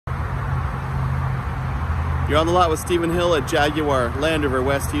You're on the lot with Stephen Hill at Jaguar, Land Rover,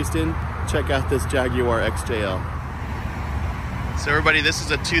 West Houston. Check out this Jaguar XJL. So everybody, this is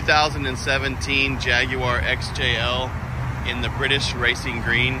a 2017 Jaguar XJL in the British Racing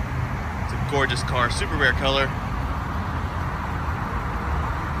Green. It's a gorgeous car, super rare color.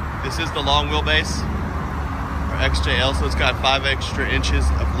 This is the long wheelbase for XJL, so it's got 5 extra inches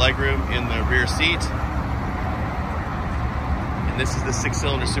of legroom in the rear seat. And this is the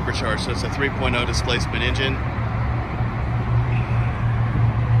 6-cylinder supercharged, so it's a 3.0 displacement engine.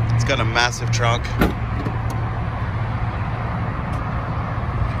 It's got a massive trunk. You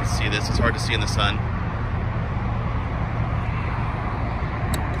can see this, it's hard to see in the sun.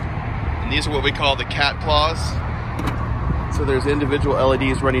 And these are what we call the cat claws. So there's individual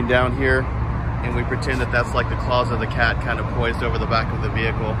LEDs running down here, and we pretend that that's like the claws of the cat kind of poised over the back of the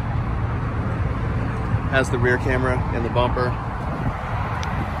vehicle. Has the rear camera and the bumper.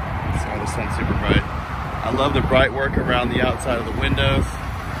 Sorry, the sun's super bright. I love the bright work around the outside of the windows.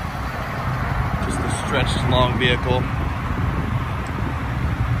 Just a stretched long vehicle.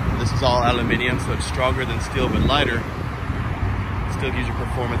 This is all aluminum, so it's stronger than steel but lighter. Still gives you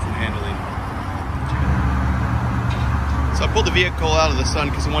performance and handling. So I pulled the vehicle out of the sun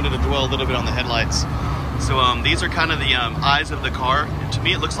because I wanted to dwell a little bit on the headlights. So these are kind of the eyes of the car. And to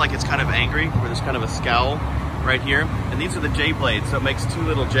me, it looks like it's kind of angry, where there's kind of a scowl right here. And these are the J blades, so it makes 2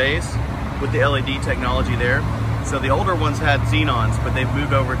 little J's with the LED technology there. So the older ones had xenons, but they've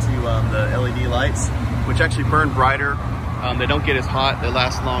moved over to the LED lights, which actually burn brighter. They don't get as hot, they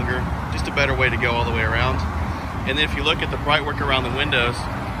last longer. Just a better way to go all the way around. And then if you look at the bright work around the windows,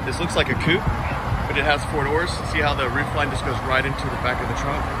 this looks like a coupe, but it has 4 doors. See how the roof line just goes right into the back of the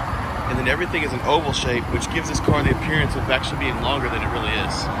trunk? And then everything is an oval shape, which gives this car the appearance of actually being longer than it really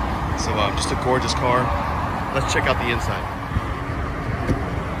is. So just a gorgeous car. Let's check out the inside.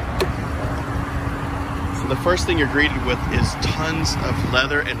 So the first thing you're greeted with is tons of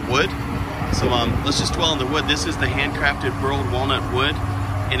leather and wood. So let's just dwell on the wood. This is the handcrafted burled walnut wood,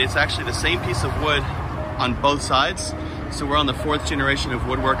 and it's actually the same piece of wood on both sides. So we're on the 4th generation of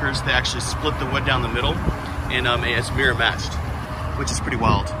woodworkers. They actually split the wood down the middle, and it's mirror matched, which is pretty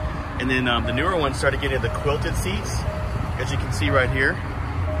wild. And then the newer ones started getting the quilted seats, as you can see right here,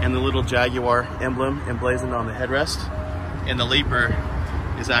 and the little Jaguar emblem emblazoned on the headrest. And the leaper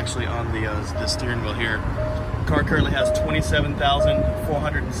is actually on the steering wheel here. The car currently has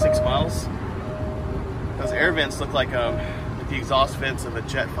 27,406 miles. Those air vents look like the exhaust vents of a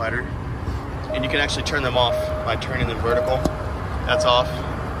jet fighter. And you can actually turn them off by turning them vertical. That's off,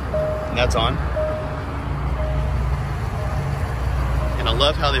 and that's on. And I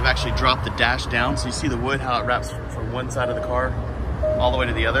love how they've actually dropped the dash down. So you see the wood, how it wraps from one side of the car all the way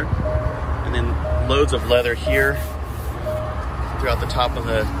to the other. And then loads of leather here throughout the top of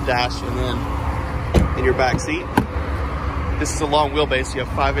the dash, and then in your back seat. This is a long wheelbase. You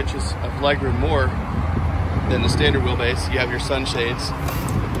have 5 inches of legroom more than the standard wheelbase. You have your sunshades,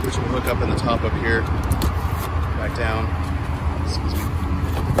 which will hook up in the top up here, back down. Excuse me.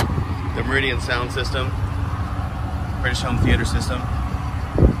 The Meridian sound system, British home theater system,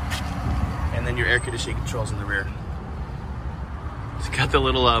 and then your air conditioning controls in the rear. It's got the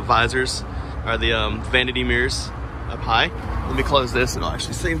little visors, or the vanity mirrors up high. Let me close this and I'll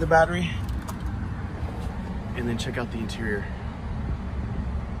actually save the battery. And then check out the interior.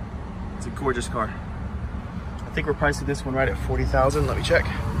 It's a gorgeous car. I think we're pricing this one right at $40,000. Let me check.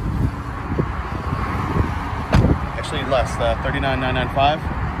 Actually less, $39,995.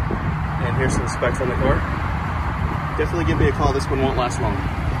 And here's some specs on the car. Definitely give me a call. This one won't last long.